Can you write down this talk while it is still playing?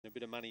a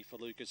bit of money for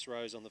Lucas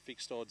Rose on the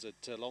fixed odds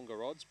at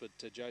longer odds, but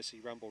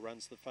Josie Rumble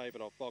runs the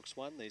favourite off box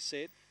 1. They're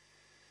set.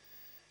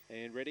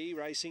 And ready,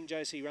 racing.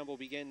 Josie Rumble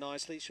began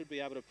nicely. Should be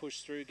able to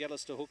push through.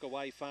 Gallister Hook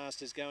away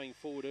fast is going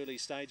forward early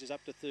stages.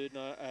 Up to third,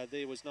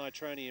 there was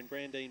Nitroni and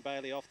Brandine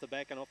Bailey off the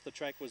back. And off the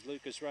track was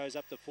Lucas Rose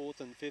up to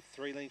fourth and fifth.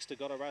 3 lengths to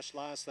Got a Rush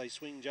last. They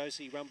swing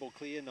Josie Rumble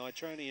clear.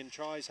 Nitronian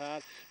tries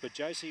hard. But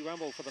Josie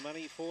Rumble for the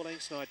money. 4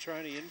 lengths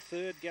Nitronian.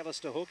 Third,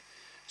 Gallister Hook.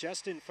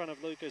 Just in front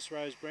of Lucas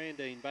Rose,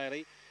 Brandine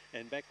Bailey.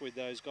 And back with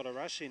those Got a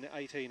Rush in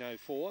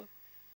 1804.